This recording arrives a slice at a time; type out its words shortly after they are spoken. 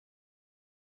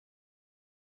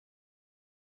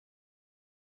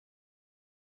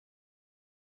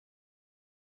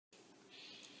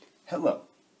Hello.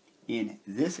 In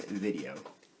this video,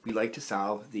 we'd like to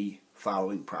solve the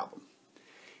following problem.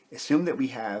 Assume that we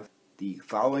have the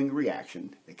following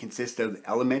reaction that consists of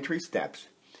elementary steps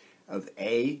of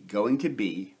A going to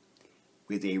B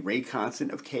with a rate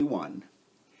constant of K1,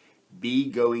 B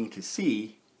going to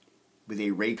C with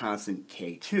a rate constant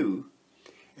K2.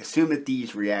 Assume that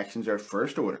these reactions are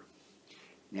first order.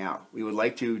 Now, we would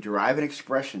like to derive an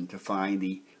expression to find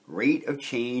the rate of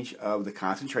change of the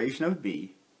concentration of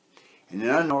B, and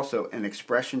then also an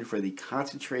expression for the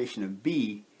concentration of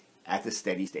B at the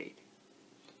steady state.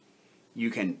 You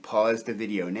can pause the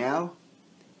video now,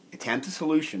 attempt a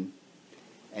solution,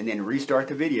 and then restart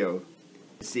the video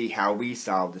to see how we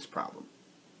solve this problem.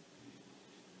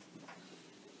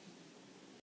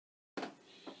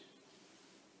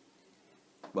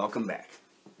 Welcome back.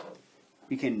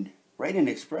 We can write an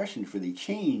expression for the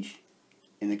change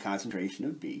in the concentration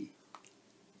of B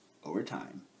over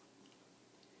time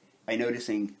by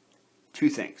noticing two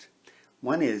things.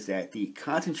 One is that the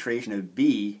concentration of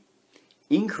B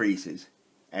increases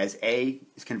as A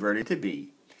is converted to B,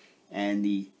 and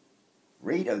the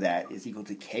rate of that is equal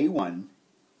to K1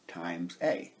 times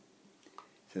A.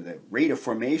 So the rate of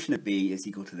formation of B is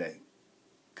equal to the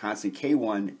constant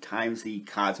K1 times the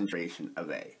concentration of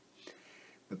A.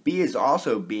 But B is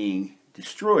also being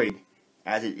destroyed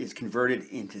as it is converted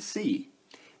into C,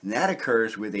 and that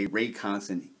occurs with a rate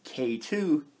constant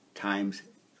K2 times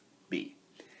B.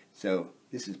 So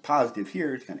this is positive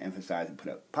here to kind of emphasize and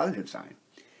put a positive sign.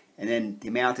 And then the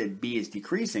amount that B is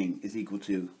decreasing is equal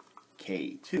to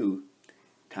K2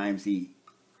 times the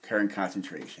current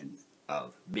concentration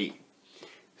of B.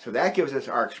 So that gives us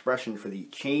our expression for the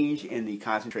change in the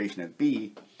concentration of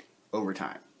B over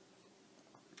time.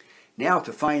 Now,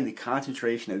 to find the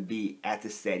concentration of B at the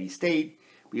steady state,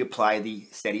 we apply the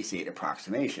steady state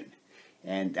approximation.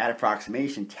 And that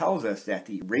approximation tells us that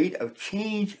the rate of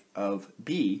change of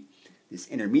B, this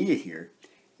intermediate here,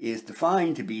 is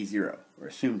defined to be 0, or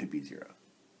assumed to be 0.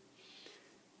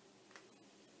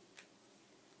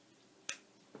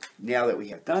 Now that we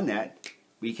have done that,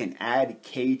 we can add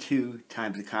K2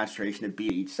 times the concentration of B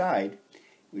at each side,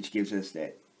 which gives us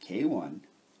that K1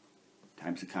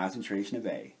 times the concentration of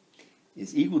A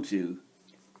is equal to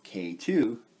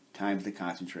K2 times the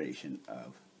concentration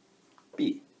of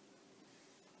B.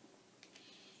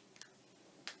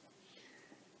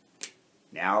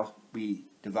 Now we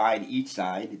divide each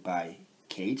side by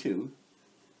K2,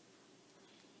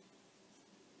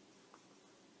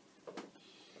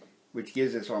 which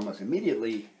gives us almost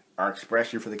immediately our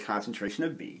expression for the concentration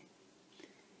of B.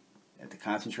 That the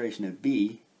concentration of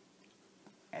B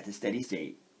at the steady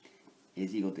state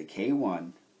is equal to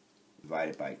K1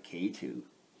 divided by K2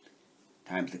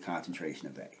 times the concentration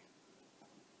of A.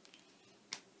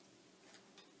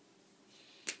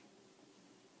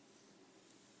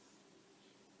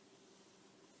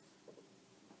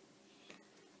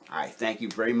 I thank you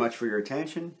very much for your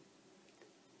attention.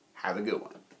 Have a good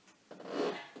one.